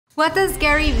What does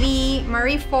Gary Vee,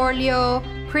 Marie Forleo,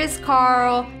 Chris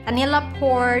Carl, Danielle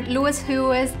Laporte, Louis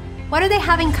Hewes, what do they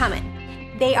have in common?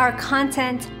 They are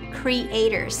content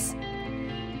creators.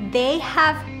 They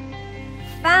have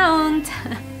found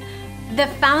the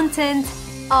fountain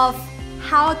of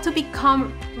how to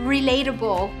become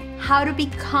relatable, how to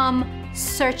become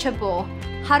searchable,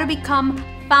 how to become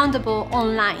foundable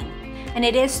online. And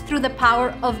it is through the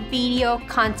power of video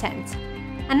content.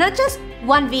 And not just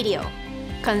one video,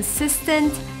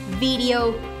 consistent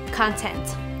video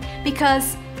content.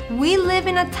 Because we live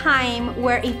in a time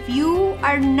where if you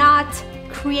are not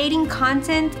creating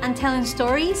content and telling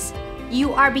stories,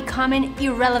 you are becoming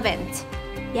irrelevant.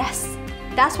 Yes,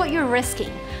 that's what you're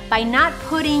risking. By not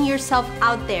putting yourself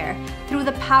out there through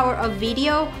the power of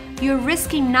video, you're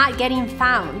risking not getting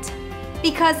found.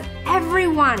 Because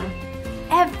everyone,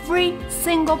 every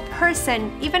single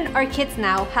person, even our kids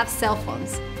now, have cell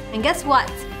phones. And guess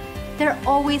what? They're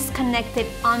always connected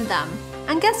on them.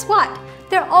 And guess what?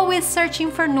 They're always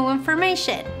searching for new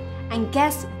information. And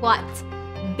guess what?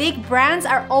 Big brands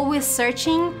are always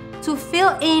searching to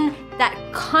fill in that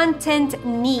content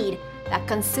need, that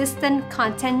consistent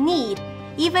content need.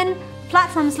 Even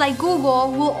platforms like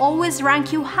Google will always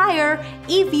rank you higher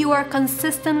if you are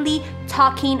consistently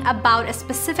talking about a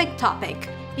specific topic,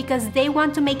 because they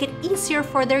want to make it easier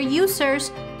for their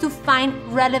users to find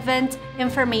relevant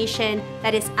information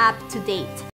that is up to date.